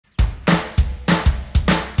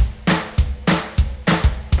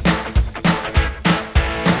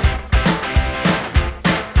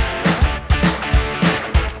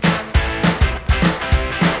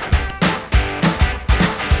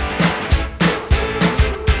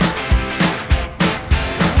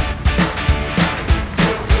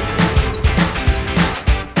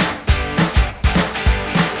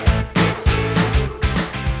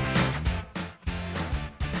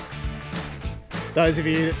those of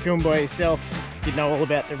you that film by yourself, you know all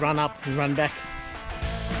about the run up and run back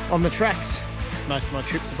on the tracks. Most of my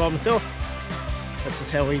trips are by myself. That's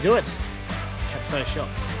just how we do it. Catch those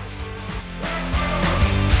shots.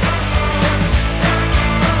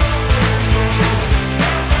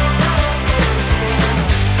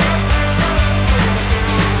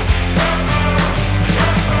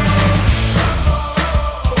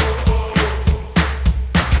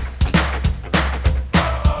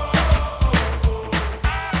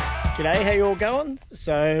 G'day, how you all going?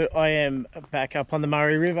 So I am back up on the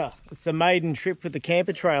Murray River. It's the maiden trip with the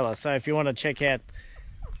camper trailer. So if you want to check out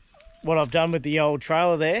what I've done with the old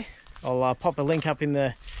trailer there, I'll pop a link up in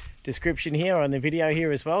the description here or in the video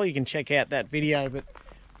here as well. You can check out that video. But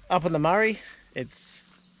up on the Murray, it's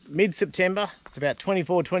mid-September. It's about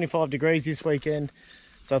 24, 25 degrees this weekend.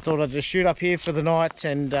 So I thought I'd just shoot up here for the night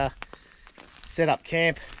and set up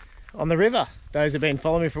camp on the river. Those who've been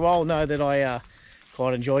following me for a while know that I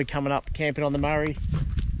quite enjoyed coming up camping on the Murray.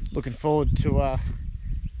 Looking forward to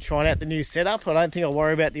trying out the new setup. I don't think I'll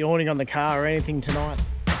worry about the awning on the car or anything tonight.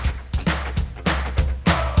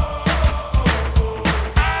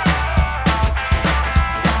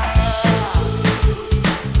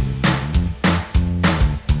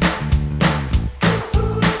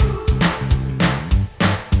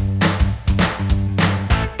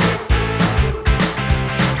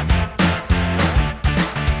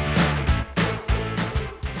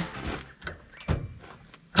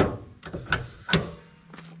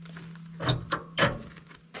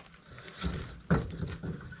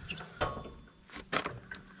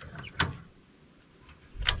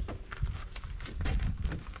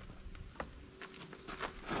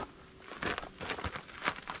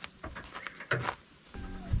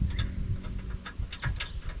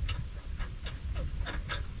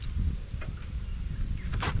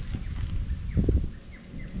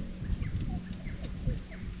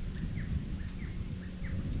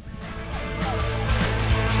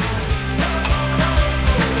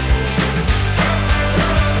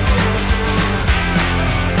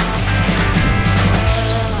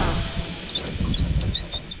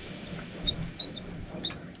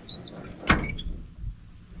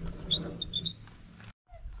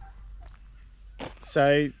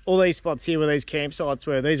 So all these spots here where these campsites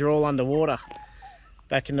were, these are all underwater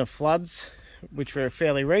back in the floods, which were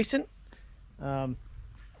fairly recent. Looks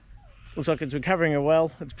like it's recovering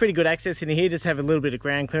well. It's pretty good access into here, just have a little bit of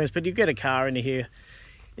ground clearance, but you get a car into here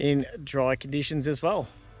in dry conditions as well.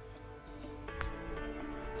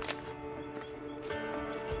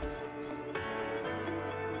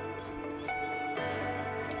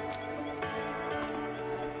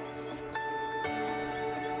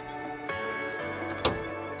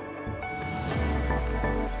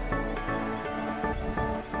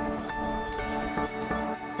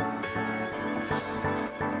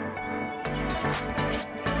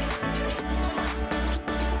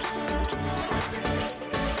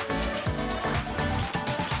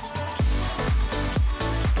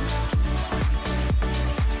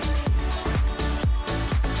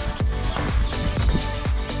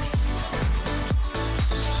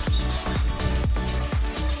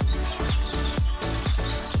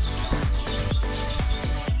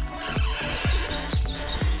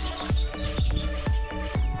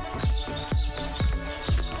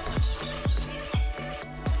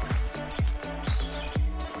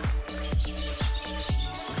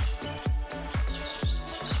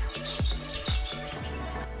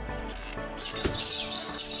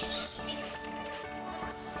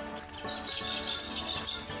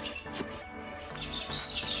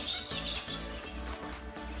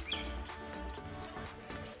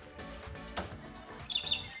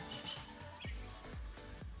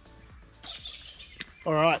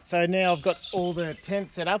 Alright, so now I've got all the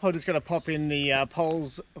tents set up. I've just got to pop in the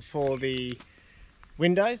poles for the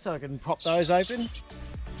windows so I can pop those open.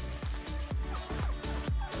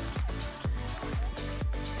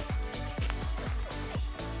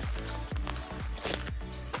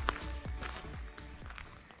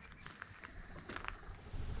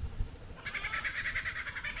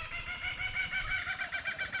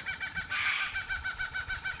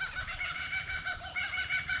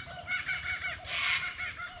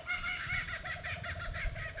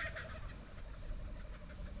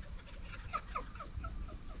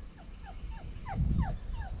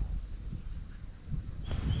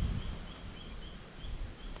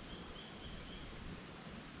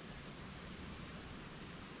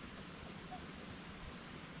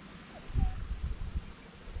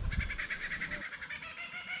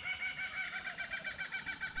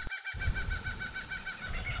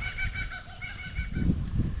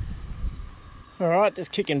 Alright,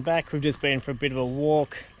 just kicking back. We've just been for a bit of a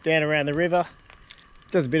walk down around the river.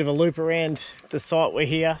 Does a bit of a loop around the site we're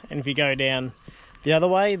here, and if you go down the other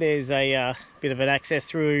way, there's a bit of an access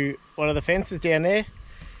through one of the fences down there.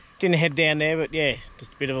 Didn't head down there, but yeah,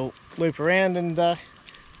 just a bit of a loop around, and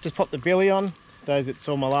just popped the billy on. Those that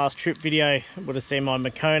saw my last trip video would have seen my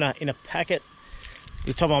Makona in a packet.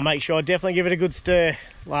 This time I'll make sure I definitely give it a good stir.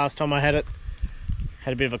 Last time I had it,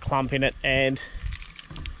 had a bit of a clump in it, and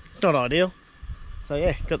it's not ideal. So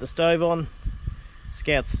yeah, got the stove on.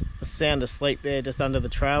 Scout's sound asleep there just under the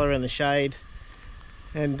trailer in the shade.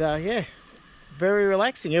 And yeah, very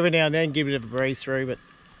relaxing. Every now and then give it a breeze through, but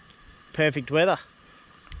perfect weather.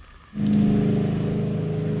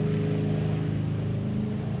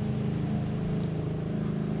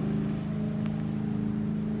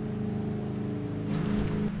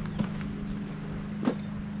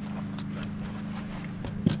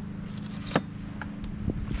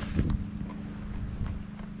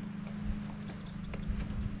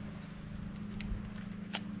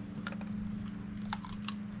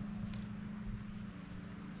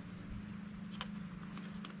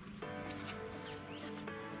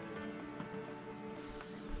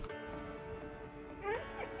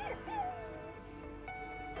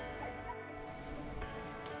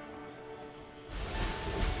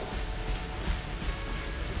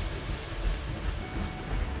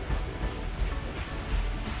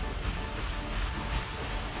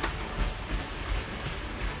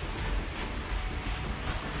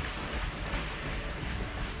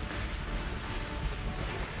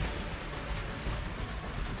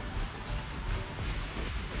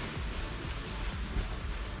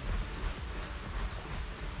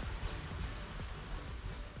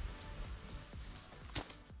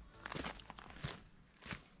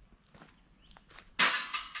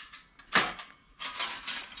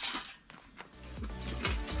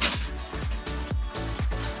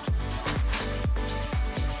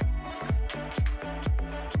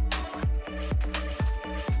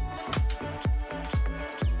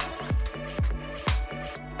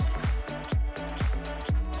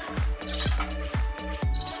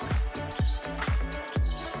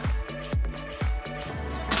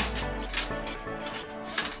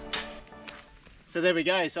 So there we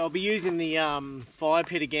go. So I'll be using the fire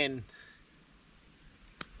pit again.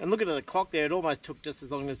 And looking at the clock there, it almost took just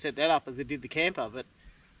as long to set that up as it did the camper. But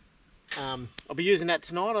I'll be using that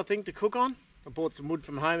tonight, I think, to cook on. I bought some wood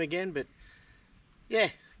from home again, but yeah,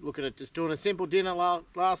 look at it, just doing a simple dinner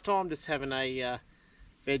last time, just having a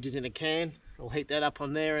veggies in a can. I'll heat that up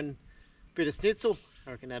on there and a bit of schnitzel.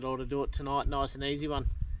 I reckon that ought to do it tonight, nice and easy one.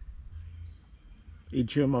 You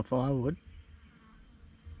chewing my firewood?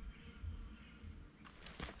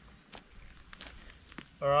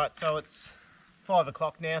 Alright, so it's 5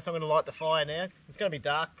 o'clock now, so I'm going to light the fire now. It's going to be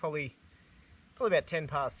dark, probably about 10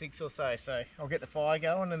 past 6 or so, so I'll get the fire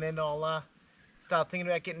going and then I'll start thinking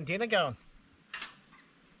about getting dinner going.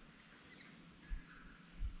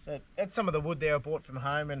 So that's some of the wood there I bought from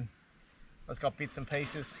home, and I've got bits and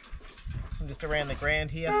pieces from just around the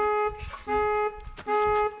ground here.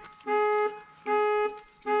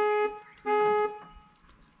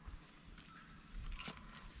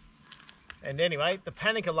 And anyway, the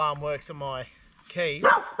panic alarm works on my keys.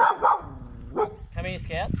 Come here,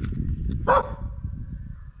 Scout.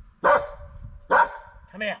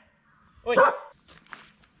 Come here. Oi.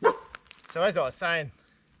 So as I was saying,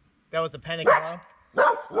 that was the panic alarm.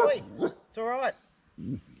 Oi, it's alright.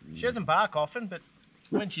 She doesn't bark often, but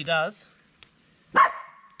when she does,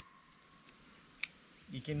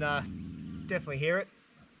 you can definitely hear it.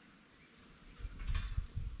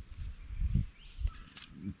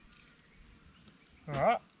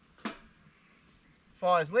 Alright,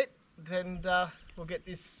 fire's lit, and we'll get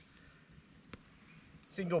this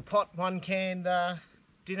single pot, one canned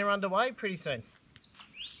dinner underway pretty soon.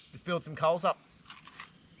 Just build some coals up.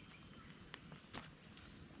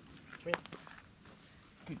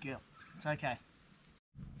 Good girl, it's okay.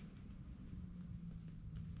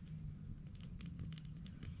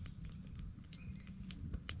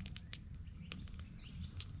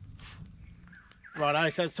 Righto,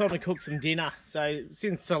 so it's time to cook some dinner. So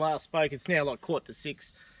since I last spoke, it's now like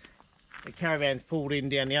 5:45. The caravan's pulled in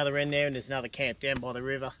down the other end there, and there's another camp down by the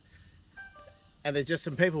river. And there's just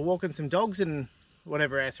some people walking some dogs and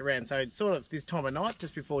whatever else around. So it's sort of this time of night,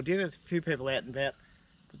 just before dinner, there's a few people out and about.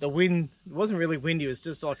 But the wind, it wasn't really windy, it was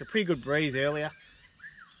just like a pretty good breeze earlier.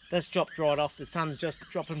 That's dropped right off. The sun's just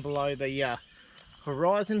dropping below the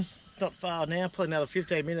horizon. It's not far now, probably another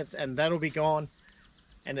 15 minutes and that'll be gone.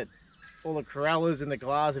 And all the corrallers and the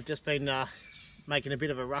galahs have just been making a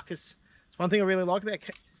bit of a ruckus. It's one thing I really like about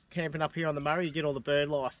camping up here on the Murray, you get all the bird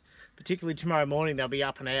life. particularly tomorrow morning, they'll be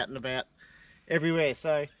up and out and about everywhere.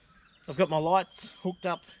 So I've got my lights hooked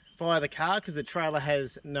up via the car because the trailer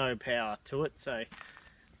has no power to it, so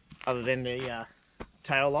other than the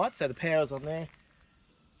tail lights, so the power's on there.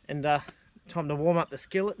 And time to warm up the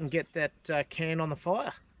skillet and get that can on the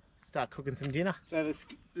fire. Start cooking some dinner. So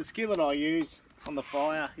the skillet I use on the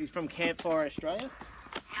fire is from Campfire Australia.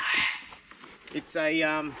 It's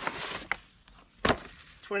a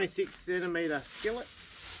 26 centimetre skillet.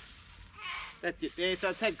 That's it there. So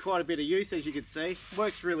it's had quite a bit of use, as you can see.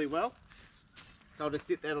 Works really well. So I'll just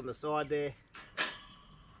sit that on the side there,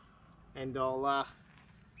 and I'll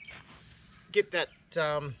get that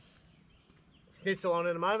schnitzel on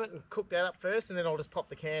in a moment and cook that up first, and then I'll just pop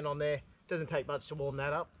the can on there. Doesn't take much to warm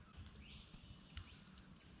that up.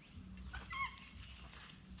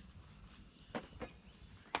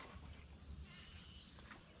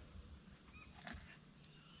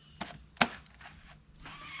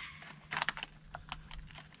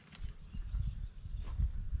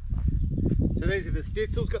 So these are the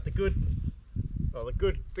schnitzels, got the good, well,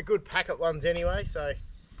 the good packet ones anyway, so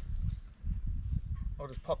I'll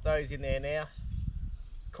just pop those in there now.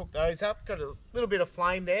 Cook those up. Got a little bit of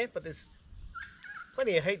flame there, but there's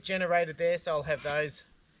plenty of heat generated there, so I'll have those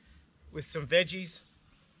with some veggies.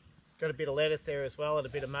 Got a bit of lettuce there as well and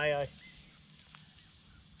a bit of mayo.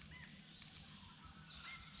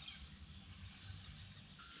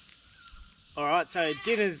 Alright, so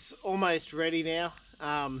dinner's almost ready now.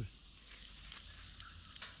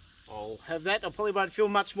 I'll have that. I probably won't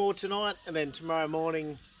film much more tonight, and then tomorrow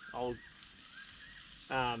morning I'll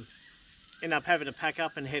end up having to pack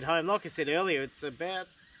up and head home. Like I said earlier, it's about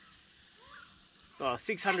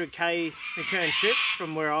 600k return trip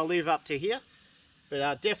from where I live up to here, but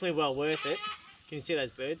definitely well worth it. Can you see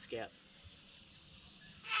those birds, Scout?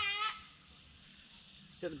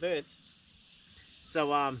 Is that the birds?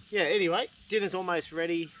 So yeah, anyway, dinner's almost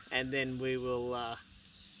ready, and then we will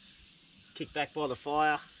kick back by the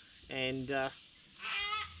fire and have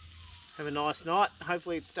a nice night.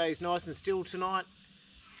 Hopefully it stays nice and still tonight,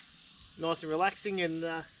 nice and relaxing, and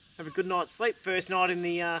have a good night's sleep. First night in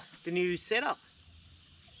the new setup.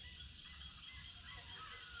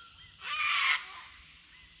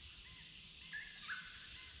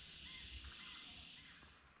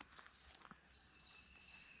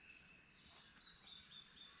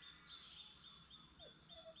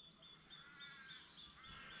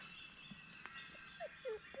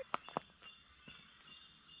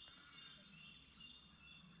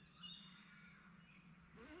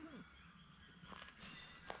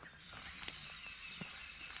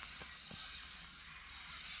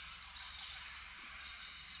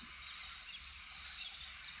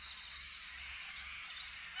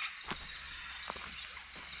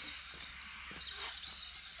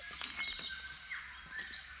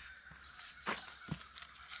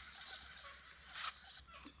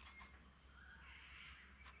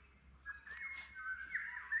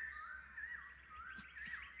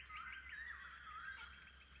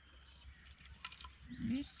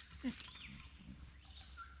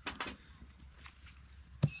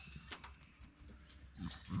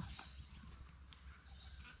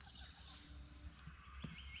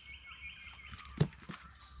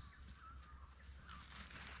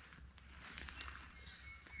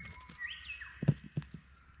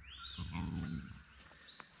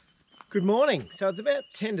 Good morning. So it's about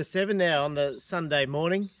 10 to 7 now on the Sunday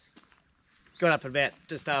morning. Got up at about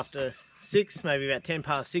just after 6, maybe about 10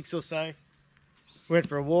 past 6 or so. Went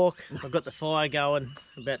for a walk. I've got the fire going.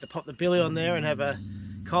 I'm about to pop the billy on there and have a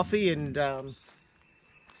coffee and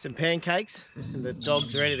some pancakes. And the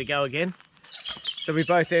dog's ready to go again. So we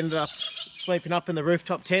both ended up sleeping up in the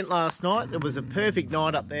rooftop tent last night. It was a perfect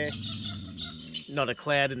night up there. Not a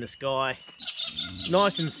cloud in the sky.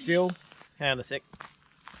 Nice and still. Hang on a sec.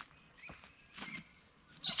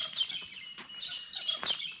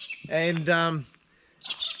 And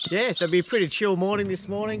yeah, so it'll be a pretty chill morning this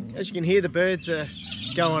morning. As you can hear, the birds are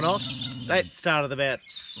going off. That started about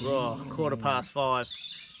 5:15,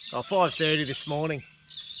 or 5:30 this morning.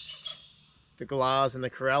 The galahs and the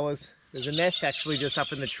corellas. There's a nest actually just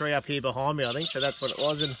up in the tree up here behind me, I think, so that's what it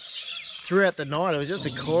was. And throughout the night, it was just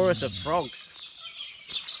a chorus of frogs.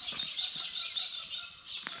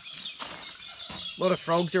 A lot of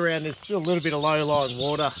frogs around. There's still a little bit of low-lying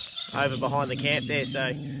water over behind the camp there,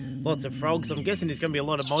 so lots of frogs. I'm guessing there's going to be a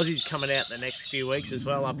lot of mozzies coming out the next few weeks as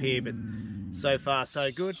well up here, but so far so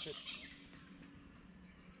good.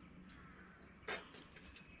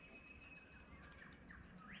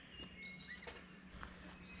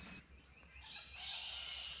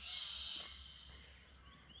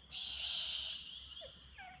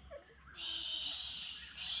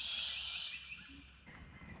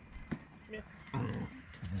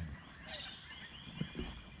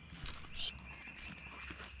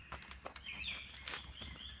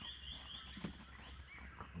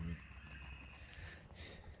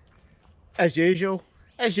 As usual,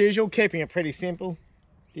 keeping it pretty simple.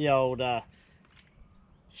 The old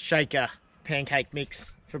shaker pancake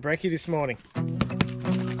mix for brekkie this morning.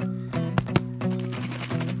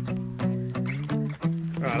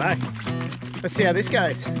 Righto, let's see how this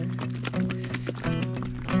goes. When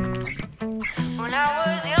I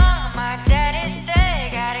was young, my daddy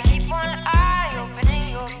said, gotta keep one eye open in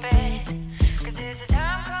your bed, 'cause there's a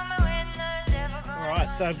time coming when the devil gonna.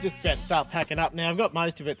 Alright, so I'm just about to start packing up now. I've got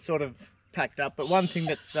most of it sort of packed up, but one thing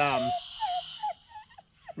that's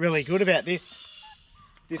really good about this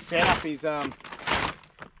setup is I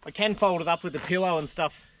can fold it up with the pillow and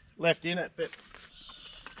stuff left in it, but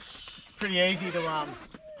it's pretty easy to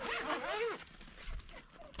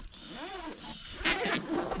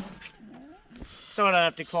so I don't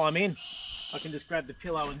have to climb in. I can just grab the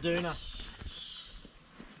pillow and doona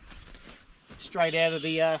straight out of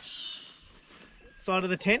the side of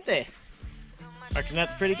the tent there. I reckon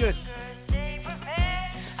that's pretty good.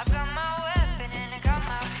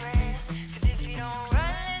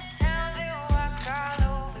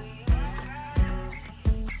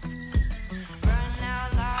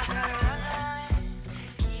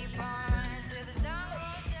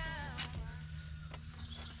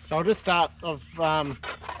 So I'll just start of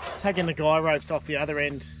taking the guy ropes off the other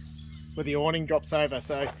end where the awning drops over.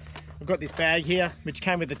 So I've got this bag here which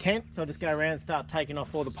came with the tent, so I'll just go around and start taking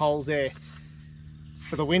off all the poles there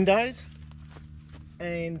for the windows,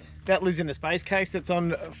 and that lives in the space case that's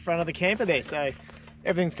on front of the camper there, so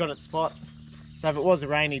everything's got its spot. So if it was a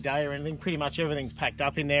rainy day or anything, pretty much everything's packed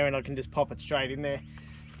up in there and I can just pop it straight in there.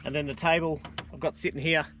 And then the table I've got sitting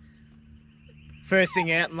here, first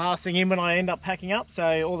thing out and last thing in when I end up packing up,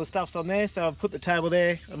 so all the stuff's on there. So I've put the table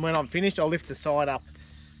there, and when I'm finished I'll lift the side up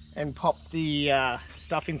and pop the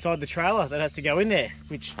stuff inside the trailer that has to go in there,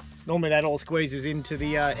 which normally that all squeezes into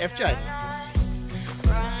the FJ.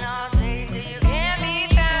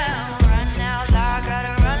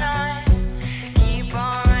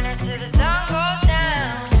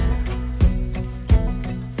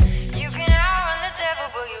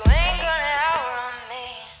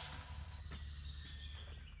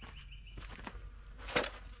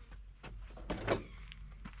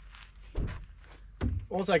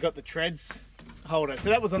 Also got the treads holder, so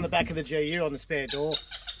that was on the back of the GU on the spare door,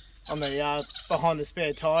 on the behind the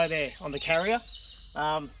spare tyre there on the carrier.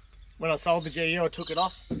 When I sold the GU I took it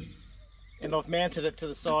off and I've mounted it to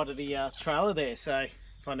the side of the trailer there, so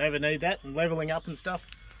if I never need that and levelling up and stuff,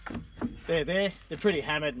 they're pretty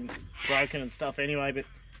hammered and broken and stuff anyway, but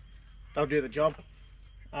they'll do the job.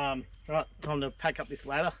 Right, time to pack up this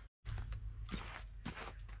ladder.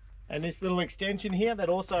 And this little extension here that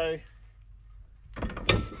also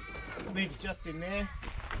lives just in there.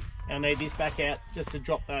 I need this back out just to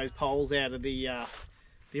drop those poles out of the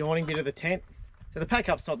awning bit of the tent. So the pack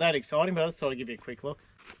up's not that exciting, but I just thought I'd give you a quick look.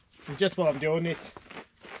 And just while I'm doing this,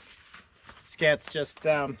 Scout's just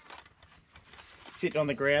sitting on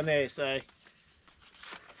the ground there, so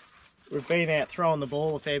we've been out throwing the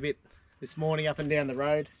ball a fair bit this morning up and down the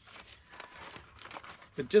road.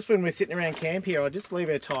 But just when we're sitting around camp here, I just leave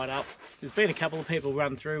her tied up. There's been a couple of people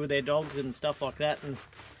run through with their dogs and stuff like that, and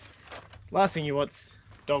last thing you want's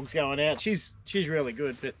dogs going out. She's really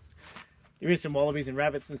good, but there is some wallabies and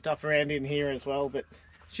rabbits and stuff around in here as well, but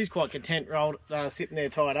she's quite content sitting there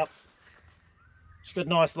tied up. She's got a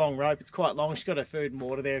nice long rope, it's quite long. She's got her food and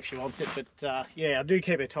water there if she wants it, but yeah, I do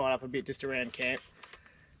keep her tied up a bit just around camp.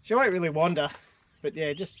 She won't really wander, but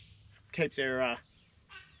yeah, just keeps her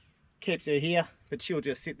here, but she'll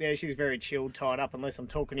just sit there. She's very chilled, tied up, unless I'm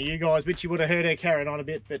talking to you guys, which you would have heard her carrying on a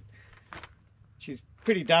bit, but she's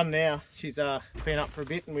pretty done now. She's been up for a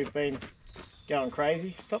bit and we've been going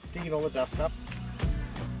crazy. Stop digging all the dust up.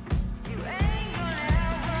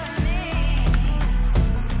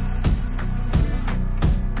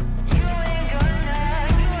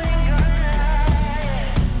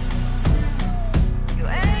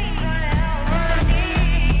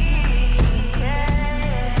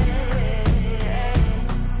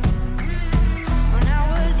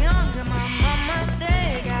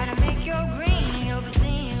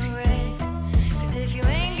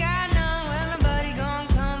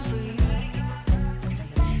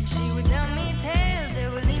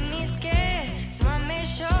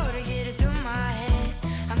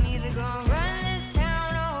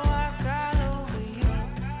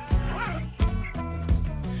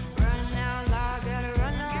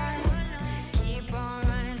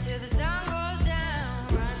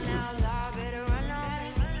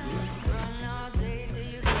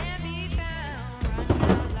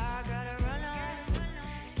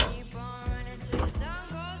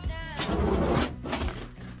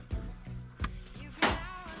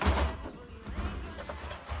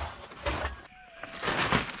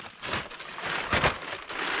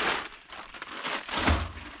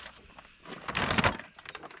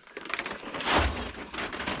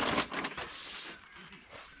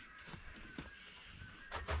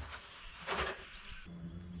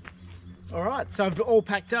 Right, so I've all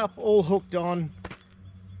packed up, all hooked on.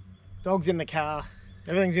 Dog's in the car,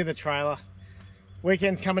 everything's in the trailer.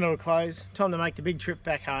 Weekend's coming to a close. Time to make the big trip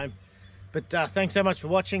back home. But thanks so much for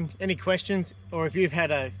watching. Any questions, or if you've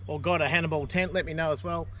had or got a Hannibal tent, let me know as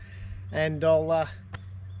well. And I'll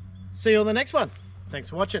see you on the next one. Thanks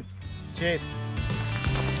for watching. Cheers.